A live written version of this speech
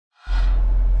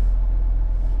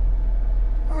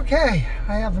Okay,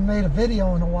 I haven't made a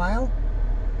video in a while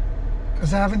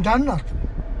because I haven't done nothing.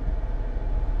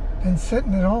 Been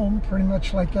sitting at home pretty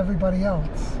much like everybody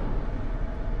else.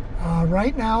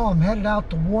 Right now I'm headed out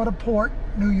to Waterport,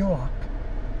 New York.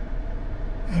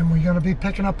 And we're going to be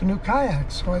picking up a new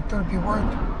kayak, so I thought it'd be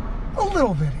worth a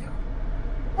little video.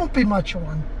 Won't be much of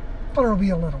one, but it'll be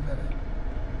a little video.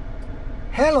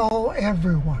 Hello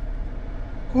everyone.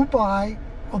 Goodbye.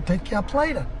 I'll pick you up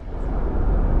later.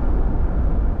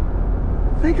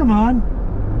 I think I'm on.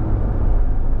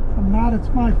 If I'm not, it's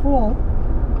my fault.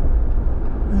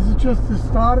 This is just the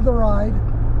start of the ride.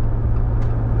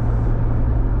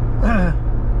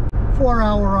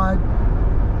 4-hour ride.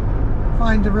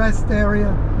 Find the rest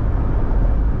area.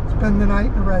 Spend the night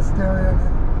in the rest area and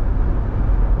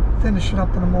then finish it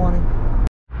up in the morning.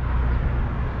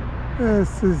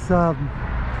 This is a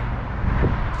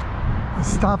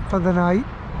stop for the night.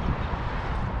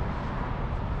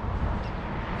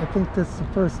 I think this is the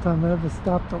first time I ever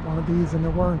stopped at one of these and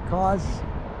there weren't cars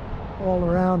all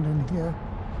around in here.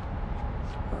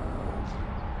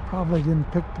 Probably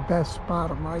didn't pick the best spot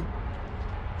by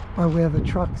where the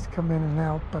trucks come in and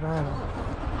out, but I don't know.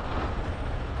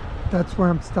 That's where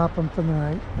I'm stopping for the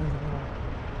night.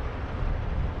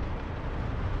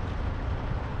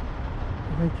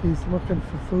 I think he's looking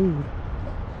for food.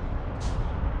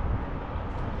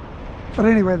 But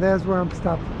anyway, there's where I'm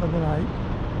stopping for the night.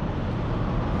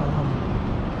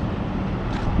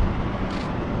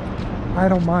 I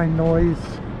don't mind noise,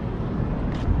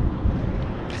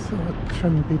 so it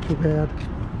shouldn't be too bad.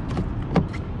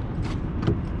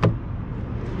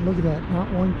 Look at that,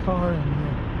 not one car in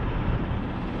here.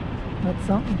 That's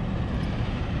something.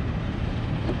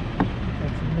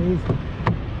 That's amazing.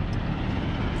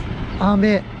 I'm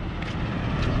it.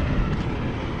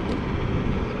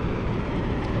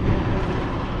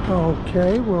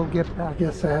 Okay, we'll get back. I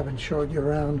guess I haven't showed you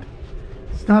around.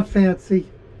 It's not fancy.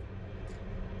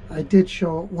 I did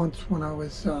show it once when I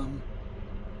was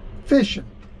fishing,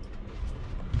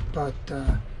 but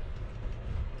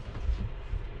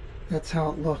that's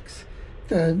how it looks.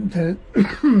 The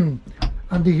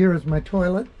under here is my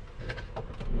toilet.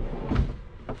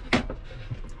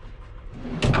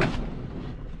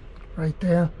 Right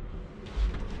there.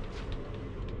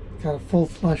 Got a full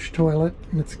flush toilet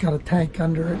and it's got a tank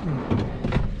under it. And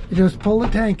you just pull the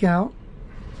tank out.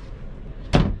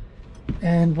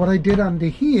 And what I did under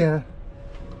here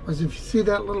was, if you see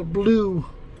that little blue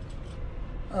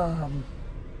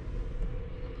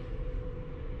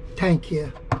tank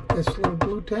here, this little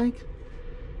blue tank,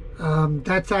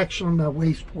 that's actually my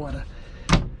wastewater.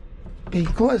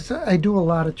 Because I do a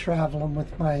lot of traveling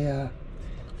with my,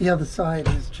 the other side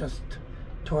is just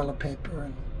toilet paper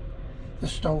and the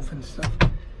stove and stuff.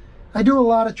 I do a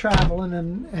lot of traveling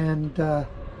and I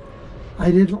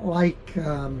didn't like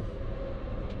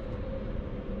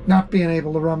not being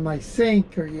able to run my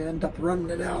sink, or you end up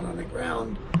running it out on the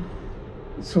ground.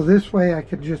 So this way I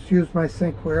could just use my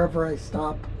sink wherever I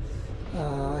stop.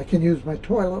 I can use my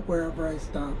toilet wherever I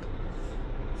stop.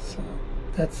 So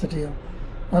that's the deal.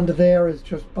 Under there is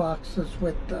just boxes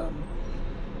with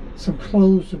some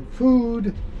clothes and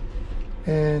food.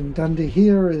 And under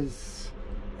here is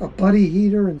a buddy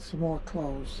heater and some more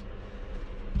clothes.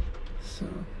 So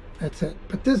that's it.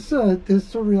 But this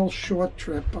is a real short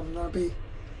trip. I'm gonna be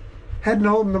heading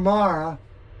home tomorrow.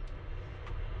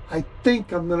 I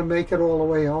think I'm gonna make it all the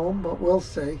way home, but we'll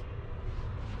see.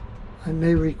 I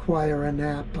may require a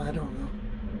nap, I don't know.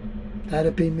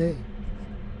 That'd be me.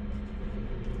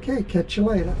 Okay, catch you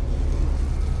later.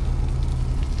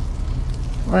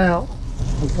 Well,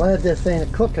 I'm glad this ain't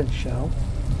a cooking show.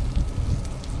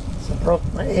 So I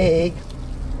broke my egg.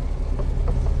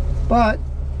 But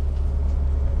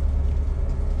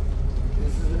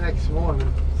this is the next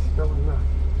morning. Still in the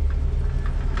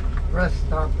rest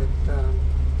stop at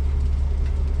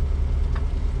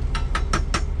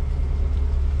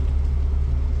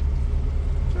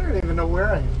I don't even know where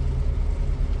I am.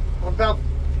 I'm about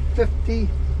 50,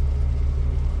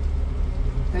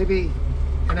 maybe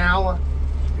an hour,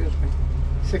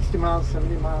 60 miles,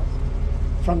 70 miles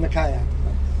from the kayak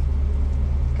place.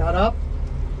 Got up,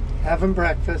 having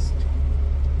breakfast,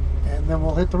 and then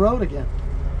we'll hit the road again.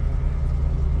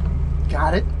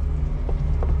 Got it?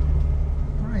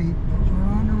 Right, we're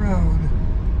on the road.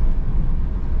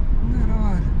 Isn't that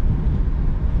odd?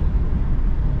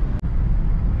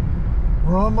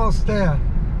 We're almost there.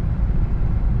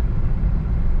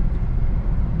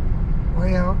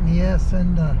 Way out in the ass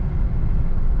end of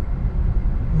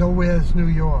nowhere's New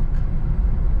York.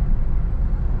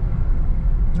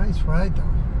 Nice ride though.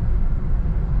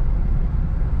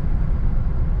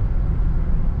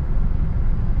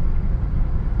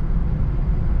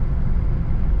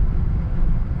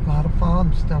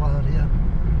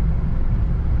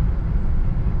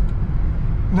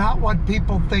 not what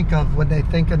people think of when they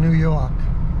think of New York.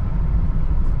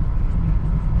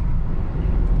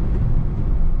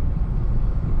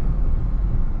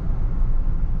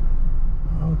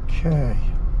 Okay.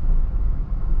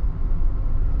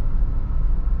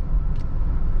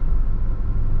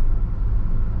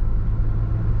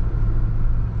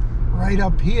 Right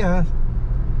up here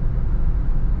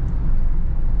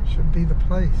should be the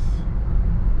place.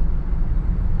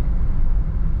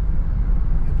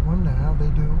 I'd wonder how they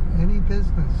do any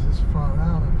business this far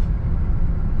out of.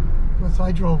 Of course,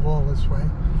 I drove all this way.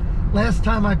 Last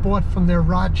time I bought from their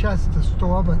Rochester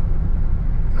store, but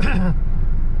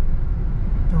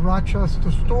the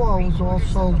Rochester store was all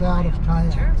sold out of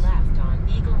kayaks. Turn left on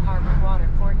Eagle Harbor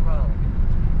Waterport Road.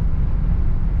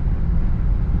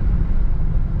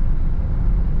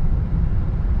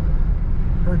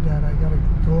 Heard that. I gotta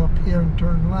go up here and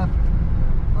turn left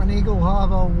on Eagle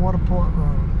Harbor Waterport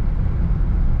Road.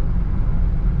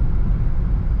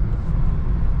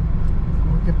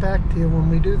 We'll get back to you when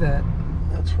we do that.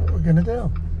 That's what we're gonna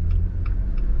do.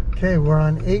 Okay, we're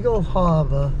on Eagle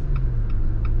Harbor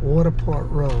Waterport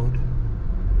Road,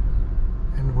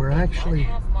 and we're actually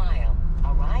 1/2 mile.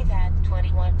 Arrive at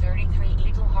 2133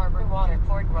 Eagle Harbor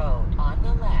Waterport Road on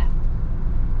the left.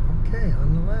 okay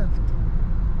on the left.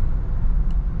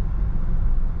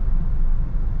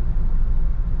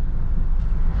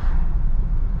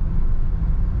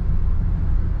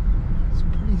 It's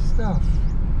pretty stuff.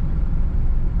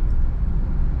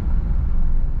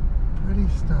 Pretty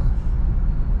stuff.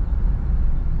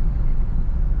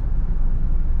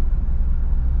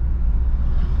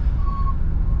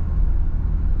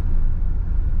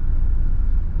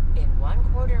 In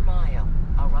 1/4 mile.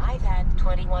 Arrive at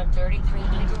 2133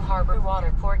 Eagle Harbor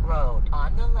Waterport Road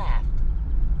on the left.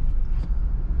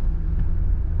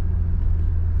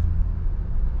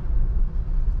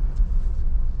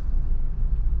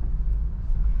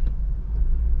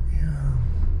 Yeah.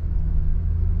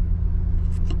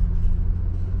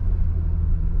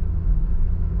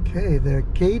 Okay, their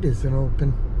gate isn't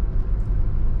open,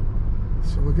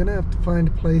 so we're gonna have to find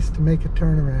a place to make a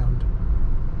turnaround.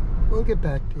 We'll get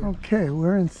back to you. Okay,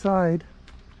 we're inside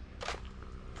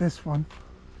this one.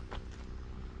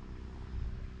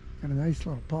 Got a nice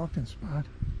little parking spot.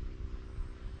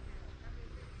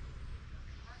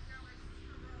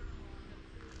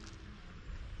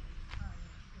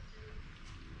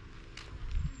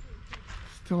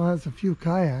 Still has a few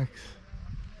kayaks.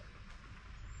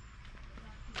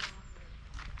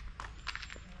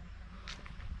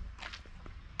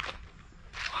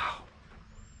 Wow.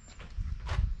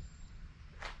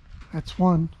 That's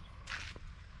one.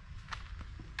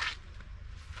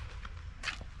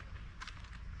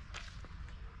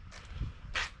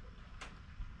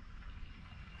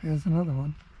 Here's another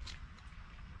one.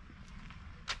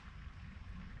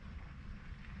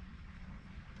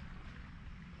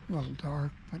 A little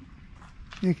dark, but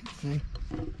you can see.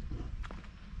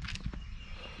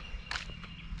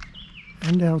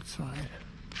 And outside.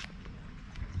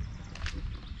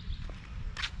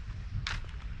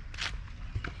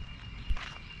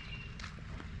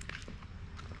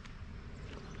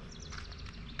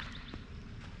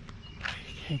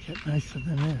 You can't get nicer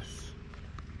than this.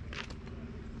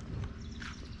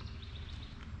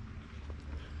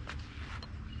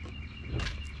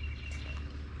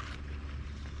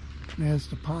 There's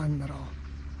the pond that I'll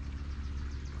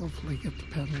hopefully get to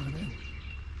pedal it in.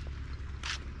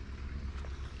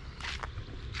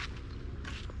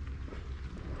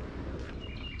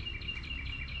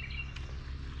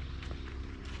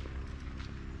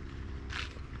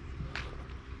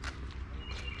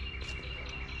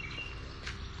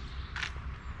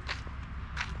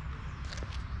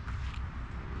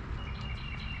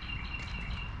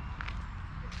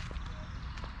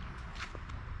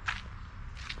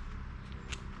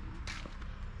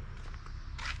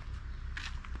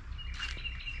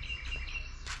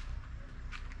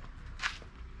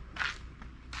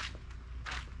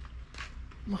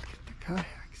 Look at the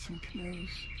kayaks and canoes.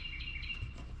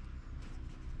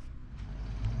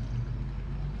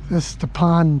 This is the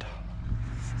pond,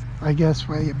 I guess,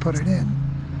 where you put it in.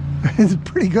 It's a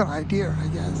pretty good idea, I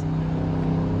guess.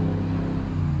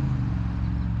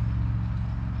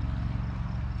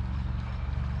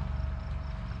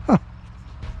 Huh.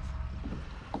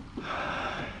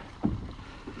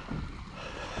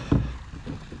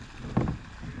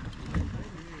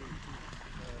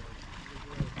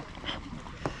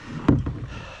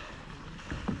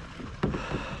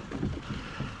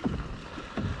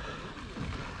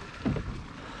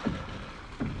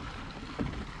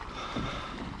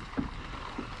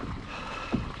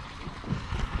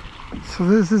 So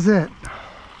this is it.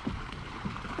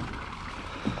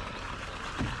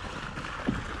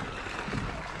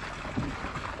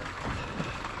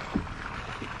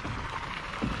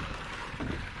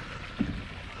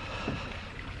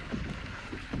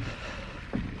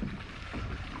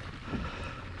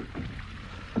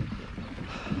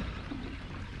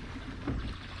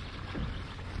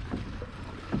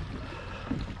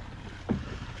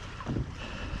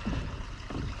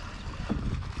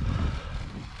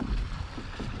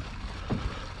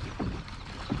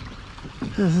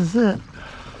 This is it.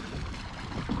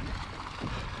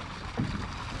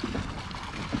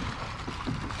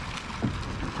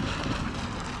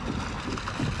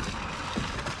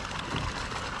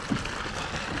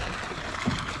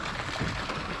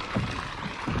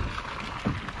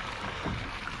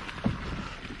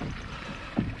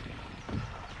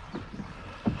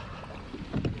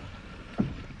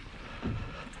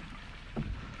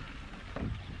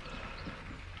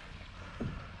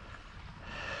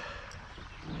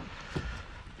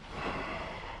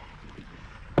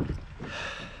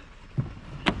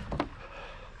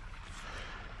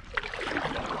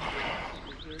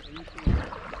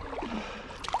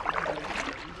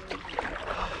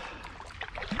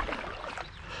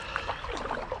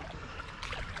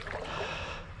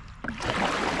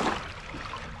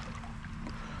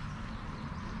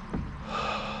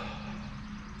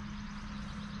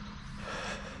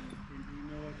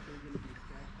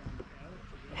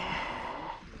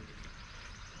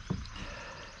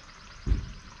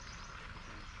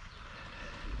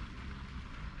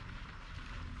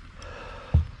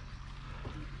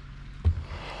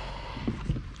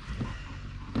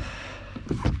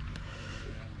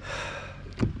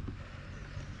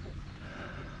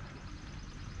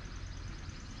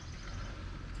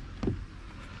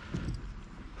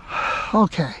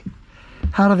 Okay,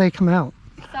 how do they come out?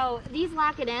 So these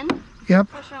lock it in. Yep.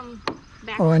 Push them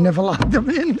back. Oh, I never locked them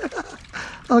in.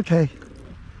 Okay.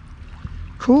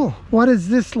 Cool. What is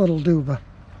this little dooba?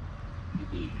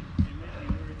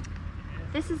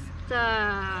 This is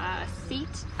the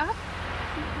seat up,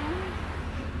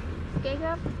 skeg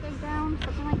up, skeg down,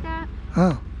 something like that.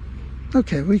 Oh,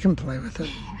 okay, we can play with it.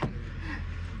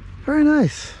 Very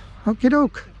nice. Okie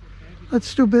doke.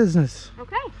 Let's do business.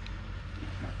 Okay.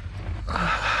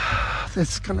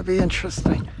 This is going to be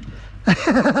interesting.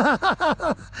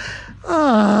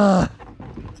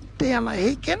 Damn, I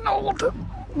hate getting old,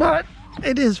 but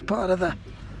it is part of the...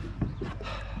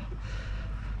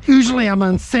 Usually I'm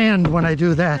on sand when I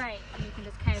do that. Right. And you can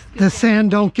just kind of scoot The down.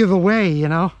 sand don't give away, you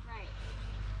know? Right.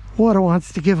 Water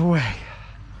wants to give away.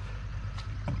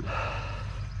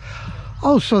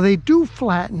 Oh, so they do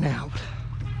flatten out.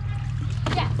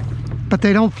 Yes. But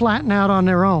they don't flatten out on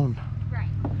their own. Right.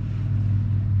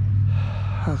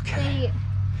 Okay.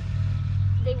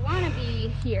 They want to be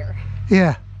here.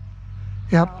 Yeah.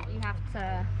 Yep. So you have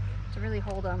to really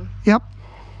hold them. Yep.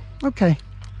 Okay.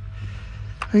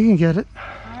 We can get it.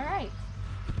 All right.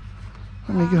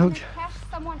 Let me go. I'm gonna cash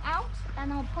someone out,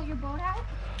 and I'll pull your boat out.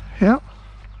 Yep.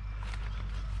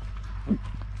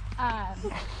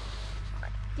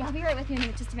 Yeah, I'll be right with you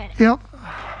in just a minute. Yep.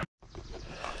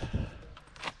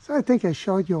 So I think I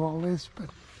showed you all this, but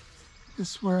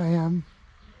this is where I am.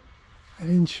 I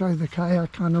didn't show you the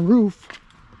kayak on the roof.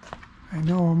 I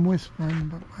know I'm whispering,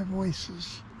 but my voice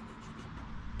is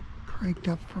cranked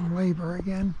up from labor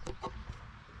again.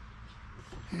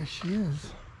 There she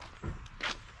is.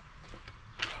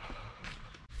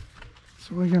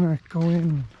 So we're gonna go in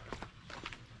and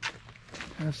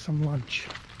have some lunch.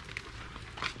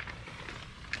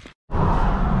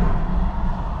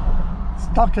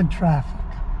 Stuck in traffic.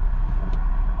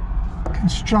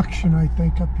 Construction, I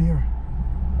think, up here.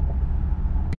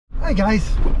 Hi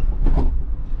guys.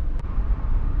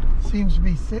 Seems to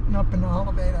be sitting up in the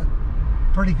elevator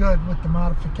pretty good with the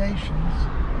modifications.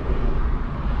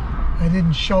 I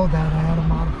didn't show that I had to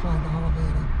modify the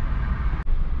elevator.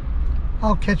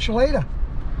 I'll catch you later.